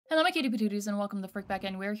Hello, my cutie patooties, and welcome to the Frick Back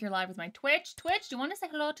End. We're here live with my Twitch. Twitch, do you want to say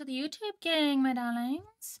hello to the YouTube gang, my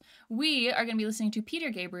darlings? We are going to be listening to Peter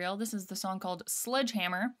Gabriel. This is the song called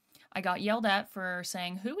Sledgehammer. I got yelled at for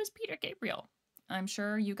saying, who is Peter Gabriel? I'm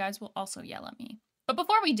sure you guys will also yell at me. But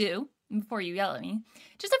before you yell at me,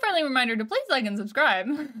 just a friendly reminder to please like and subscribe.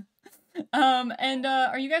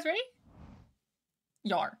 Are you guys ready?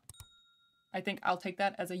 Yar. I think I'll take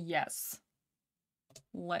that as a yes.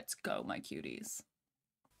 Let's go, my cuties.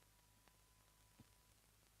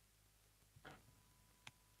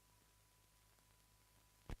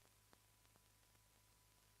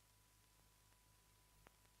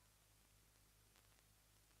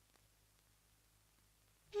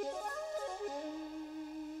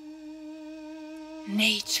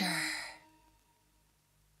 Nature.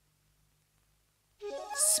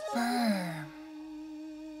 Sperm.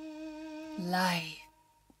 Life.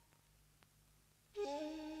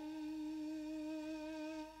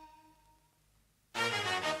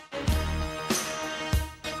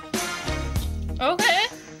 Okay.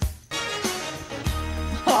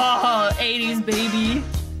 Oh, 80s baby.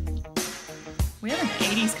 We have an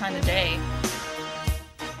 80s kind of day.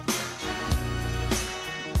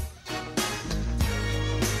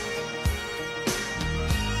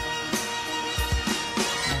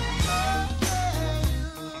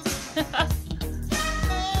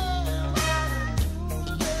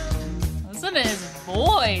 Listen to his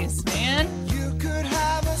voice, man. You could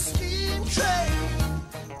have a steam train.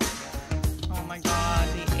 Oh my god,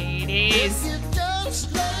 the 80s. You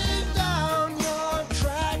just lay down your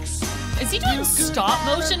tracks. Is he doing stop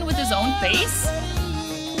motion with his own face?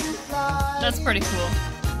 That's pretty cool.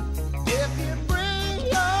 If you bring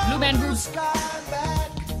your Blue Man Group. sky back,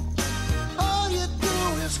 all you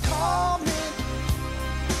do is call me.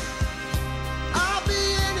 I'll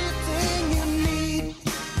be anything you need.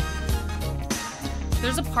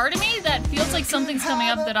 There's a part of me that feels like something's coming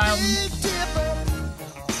up that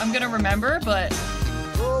I'm gonna remember, but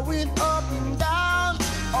Going up and down,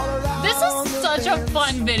 all around this is the such a bends.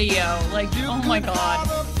 fun video. Like, oh my god.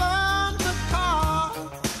 Have a fun the car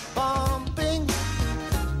bumping.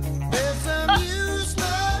 There's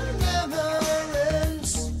amusement never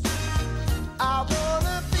ends. I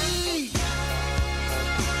wanna be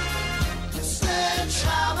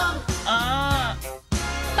Sledgehammer.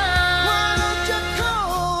 Why don't you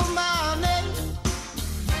call my name?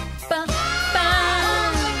 Let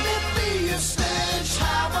me be your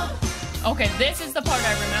Sledgehammer. Okay, this is the part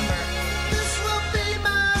I remember. This will be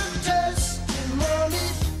my testimony.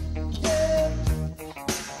 Yeah.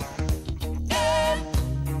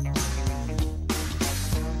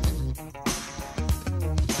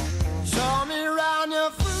 Show me around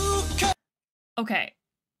your fruitcake. Okay.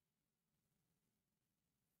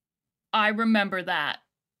 I remember that.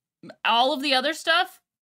 All of the other stuff,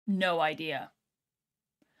 no idea.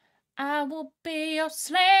 I will be your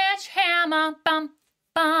sledgehammer, bum,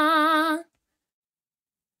 bum.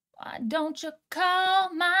 Why don't you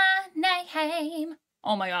call my name?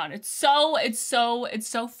 Oh my god, it's so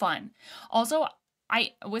fun. Also,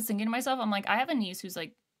 I was thinking to myself, I'm like, I have a niece who's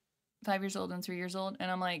like 5 years old and 3 years old,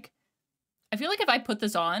 and I'm like, I feel like if I put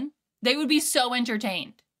this on, they would be so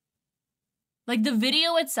entertained. Like, the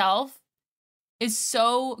video itself is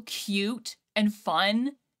so cute and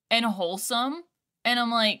fun and wholesome, and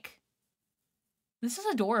I'm like, this is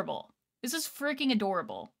adorable. This is freaking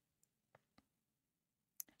adorable.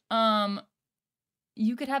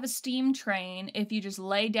 You could have a steam train if you just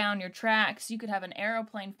lay down your tracks. You could have an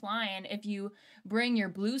aeroplane flying if you bring your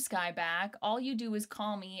blue sky back. All you do is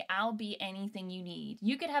call me. I'll be anything you need.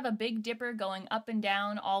 You could have a Big Dipper going up and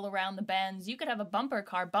down all around the bends. You could have a bumper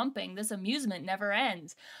car bumping. This amusement never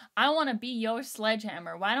ends. I want to be your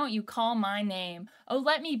sledgehammer. Why don't you call my name? Oh,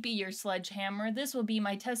 let me be your sledgehammer. This will be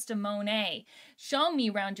my testimony. Show me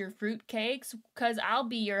round your fruitcakes, 'cause I'll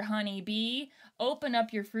be your honey bee. Open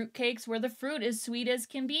up your fruitcakes where the fruit is sweet as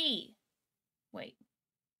can be. Wait.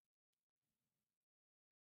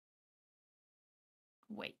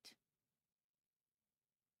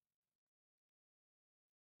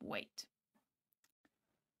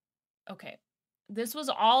 Okay. This was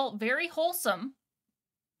all very wholesome.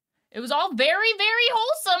 It was all very, very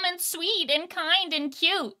wholesome and sweet and kind and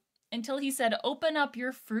cute until he said, open up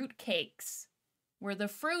your fruitcakes where the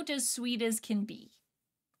fruit is sweet as can be.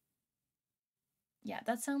 Yeah,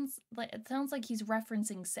 it sounds like he's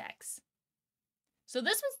referencing sex. So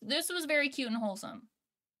this was very cute and wholesome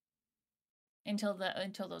until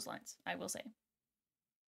those lines, I will say.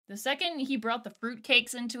 The second he brought the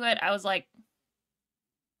fruitcakes into it, I was like,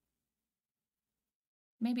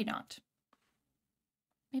 maybe not.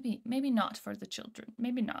 Maybe not for the children.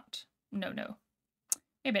 Maybe not. No.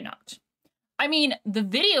 Maybe not. I mean, the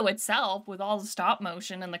video itself with all the stop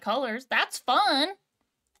motion and the colors, that's fun.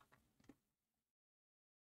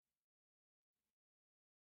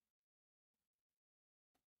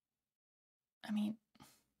 I mean,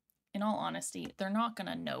 in all honesty, they're not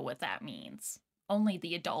gonna know what that means. Only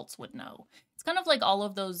the adults would know. It's kind of like all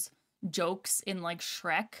of those jokes in like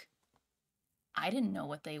Shrek. I didn't know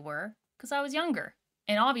what they were because I was younger.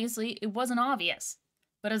 And obviously it wasn't obvious.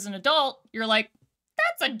 But as an adult, you're like,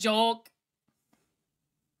 that's a joke.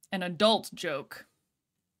 An adult joke,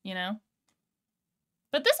 you know?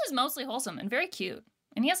 But this is mostly wholesome and very cute.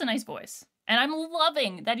 And he has a nice voice. And I'm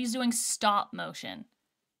loving that he's doing stop motion.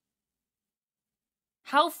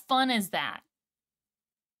 How fun is that?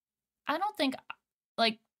 I don't think,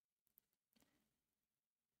 like,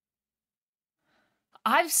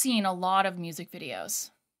 I've seen a lot of music videos.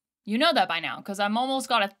 You know that by now, because I'm almost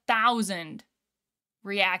got 1,000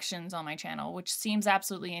 reactions on my channel, which seems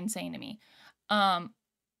absolutely insane to me.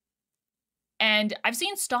 And I've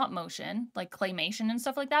seen stop motion, like claymation and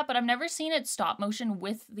stuff like that, but I've never seen it stop motion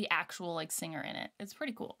with the actual like singer in it. It's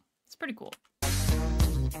pretty cool. It's pretty cool.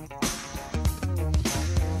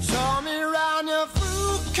 Show me around your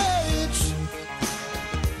fruit cage.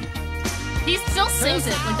 He still sings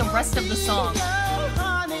it like the rest of the song. Do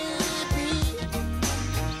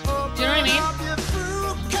you know what I mean?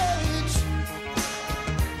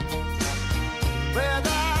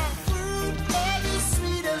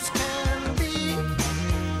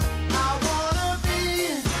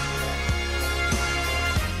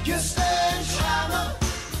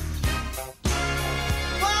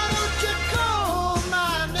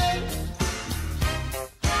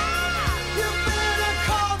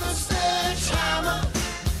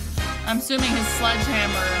 I'm assuming his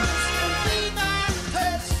sledgehammer is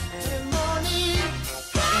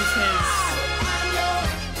his,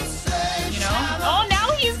 you know? Oh,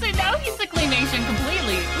 now he's the claymation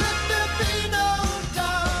completely.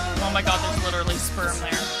 Oh my god, there's literally sperm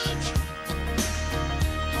there.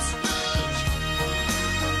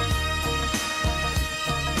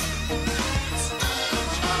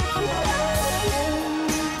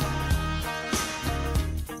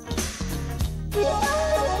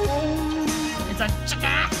 It's a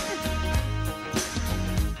chicken.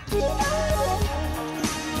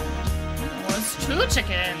 Well, it's two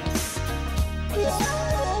chickens.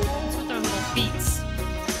 What's with their little feet?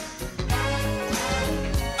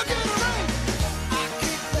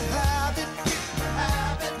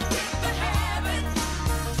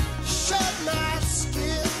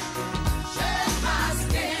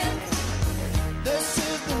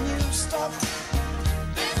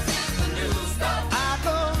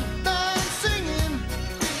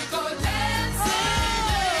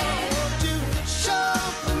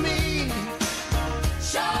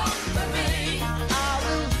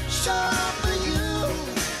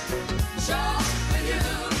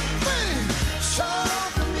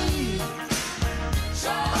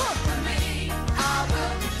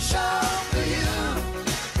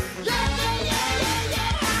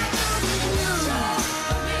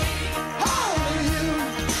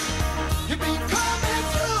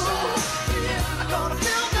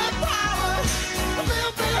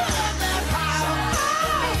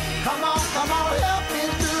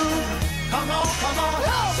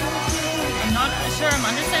 I'm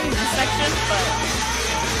understanding this section,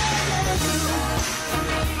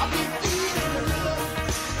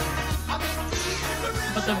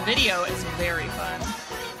 but the video is very fun.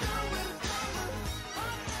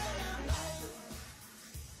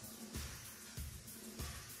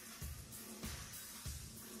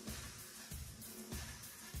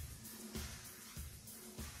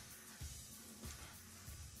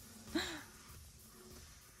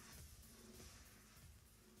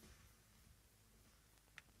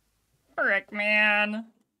 Frick, man.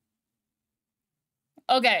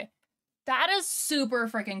 Okay. That is super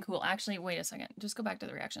freaking cool. Actually, wait a second. Just go back to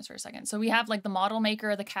the reactions for a second. So we have like the model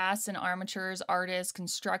maker, the cast and armatures, artist,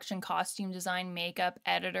 construction, costume design, makeup,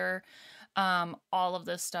 editor, all of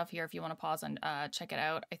this stuff here if you want to pause and check it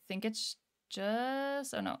out. I think it's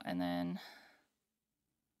just, oh no, and then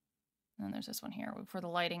there's this one here for the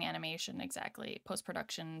lighting, animation, exactly,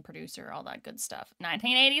 post-production, producer, all that good stuff.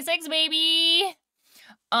 1986, baby!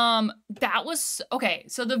 That was, okay,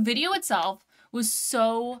 so the video itself was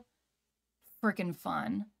so freaking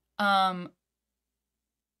fun. Pardon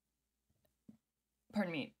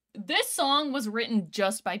me. This song was written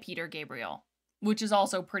just by Peter Gabriel, which is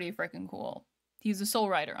also pretty freaking cool. He's a sole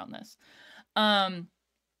writer on this.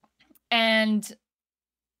 And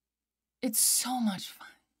it's so much fun.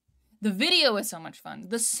 The video is so much fun.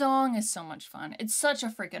 The song is so much fun. It's such a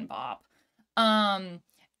freaking bop.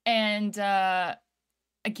 And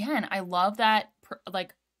again, I love that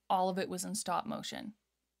like all of it was in stop motion.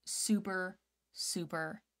 Super,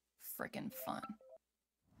 super freaking fun.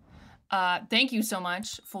 Thank you so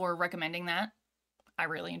much for recommending that. I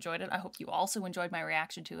really enjoyed it. I hope you also enjoyed my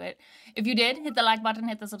reaction to it. If you did, hit the like button,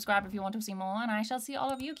 hit the subscribe if you want to see more, and I shall see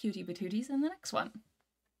all of you cutie patooties in the next one.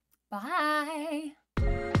 Bye!